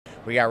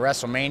We got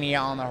WrestleMania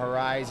on the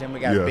horizon. We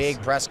got a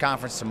big press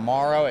conference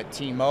tomorrow at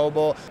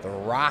T-Mobile. The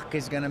Rock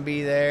is going to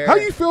be there. How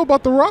you feel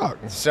about The Rock?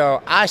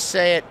 So I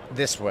say it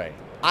this way.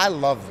 I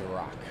love The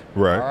Rock.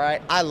 Right. All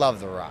right? I love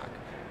The Rock.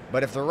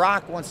 But if The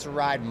Rock wants to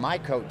ride my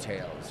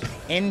coattails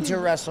into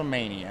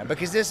WrestleMania,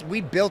 because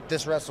we built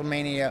this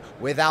WrestleMania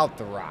without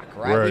The Rock,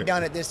 right? We've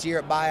done it this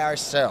year by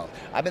ourselves.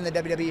 I've been the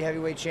WWE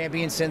Heavyweight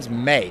Champion since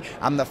May.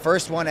 I'm the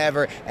first one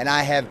ever, and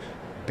I have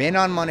been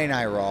on Monday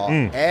Night Raw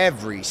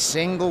every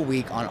single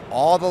week on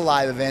all the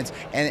live events,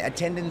 and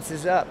attendance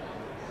is up.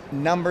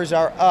 Numbers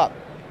are up.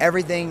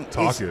 Everything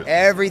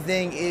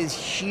is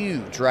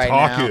huge right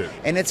now,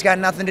 and it's got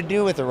nothing to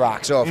do with The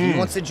Rock. So if he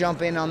wants to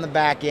jump in on the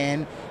back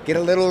end, get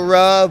a little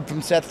rub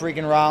from Seth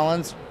freaking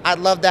Rollins, I'd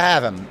love to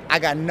have him. I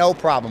got no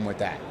problem with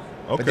that.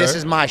 Okay. But this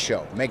is my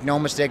show. Make no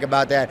mistake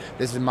about that.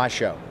 This is my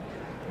show.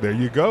 There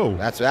you go.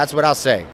 That's what I'll say.